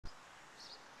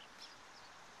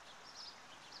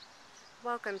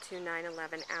Welcome to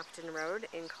 911 Afton Road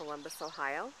in Columbus,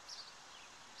 Ohio.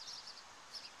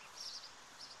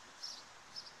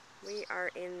 We are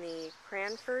in the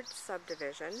Cranford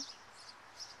subdivision.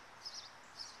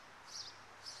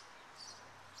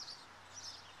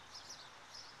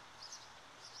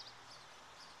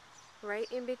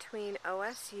 Right in between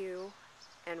OSU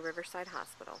and Riverside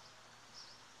Hospital.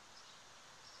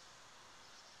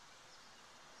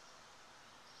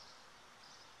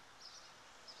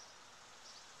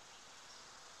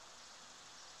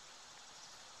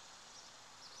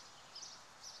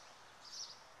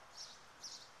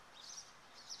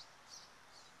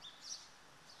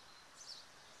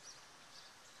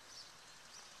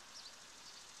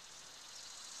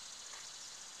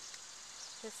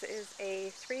 This is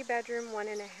a 3-bedroom,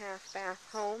 1.5 bath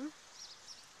home.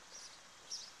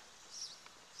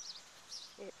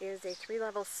 It is a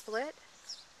 3-level split.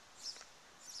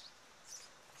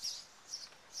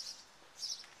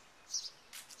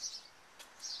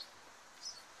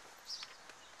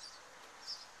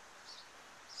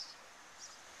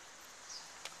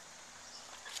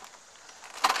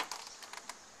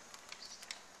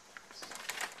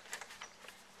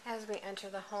 As we enter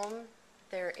the home,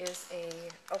 there is an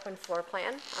open floor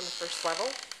plan on the first level.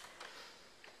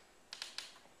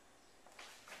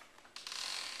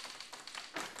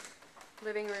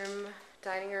 Living room,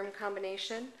 dining room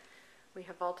combination. We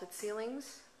have vaulted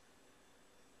ceilings.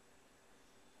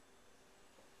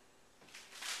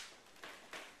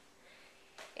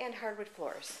 And hardwood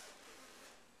floors.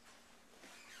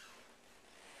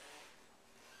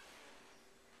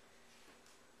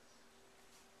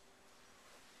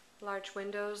 Large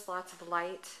windows, lots of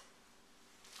light.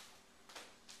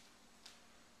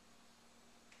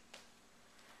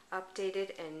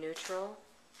 Updated and neutral.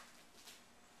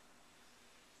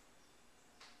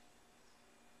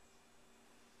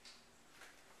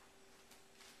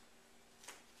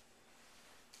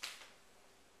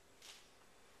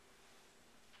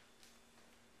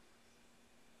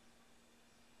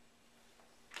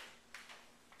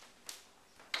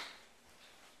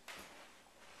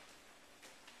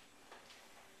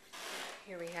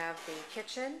 Here we have the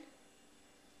kitchen,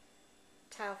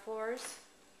 tile floors,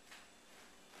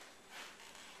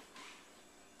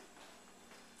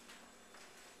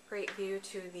 great view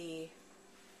to the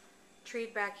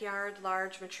treed backyard,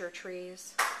 large mature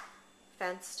trees,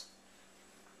 fenced.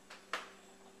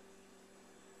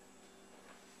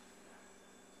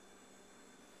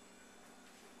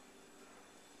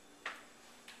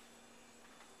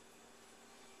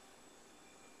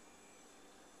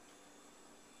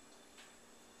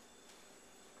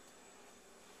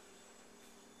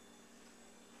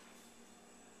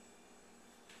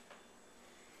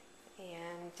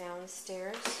 And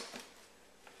downstairs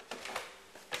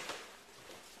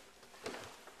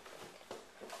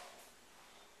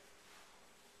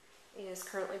is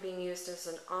currently being used as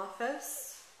an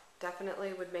office.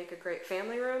 Definitely would make a great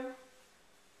family room.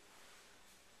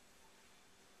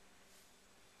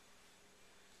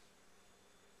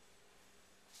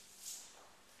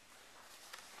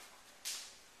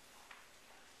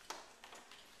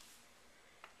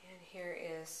 And here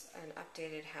is an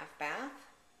updated half bath.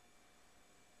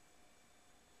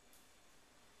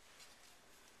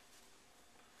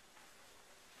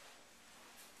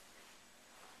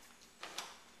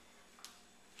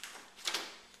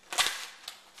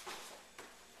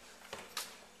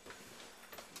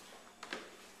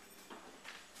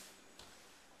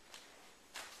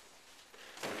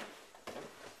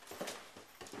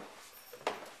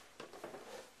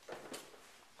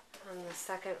 On the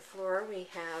second floor, we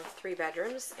have 3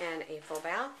 bedrooms and a full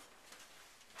bath.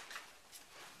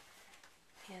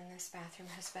 And this bathroom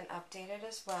has been updated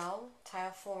as well.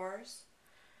 Tile floors,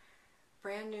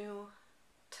 brand new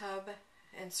tub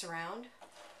and surround.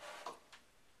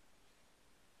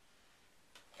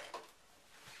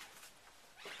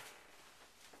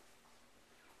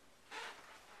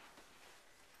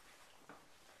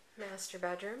 Master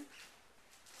bedroom.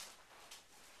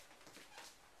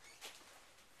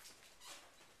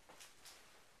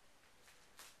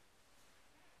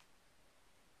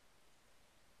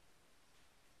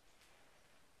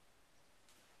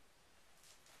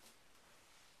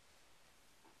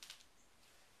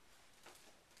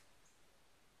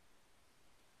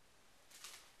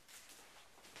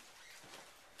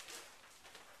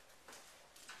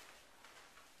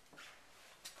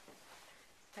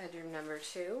 Bedroom number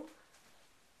 2.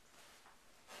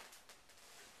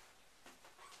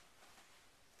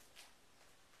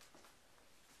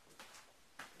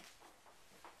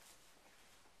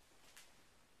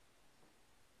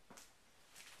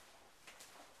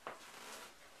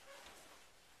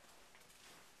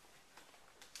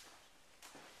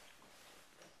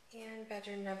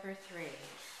 bedroom number 3.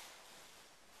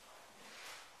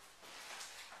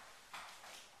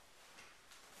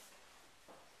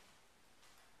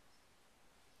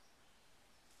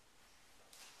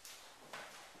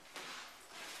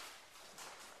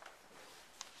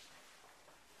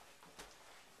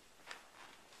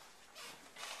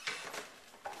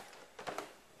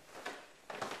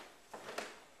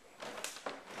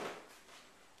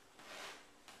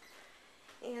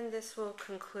 And this will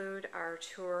conclude our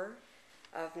tour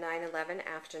of 911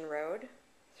 Afton Road,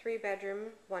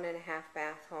 3-bedroom, 1.5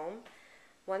 bath home,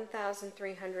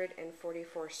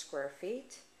 1,344 square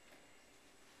feet.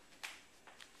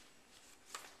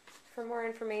 For more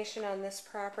information on this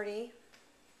property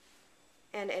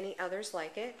and any others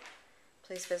like it,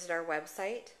 please visit our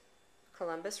website,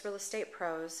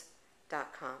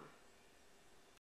 columbusrealestatepros.com.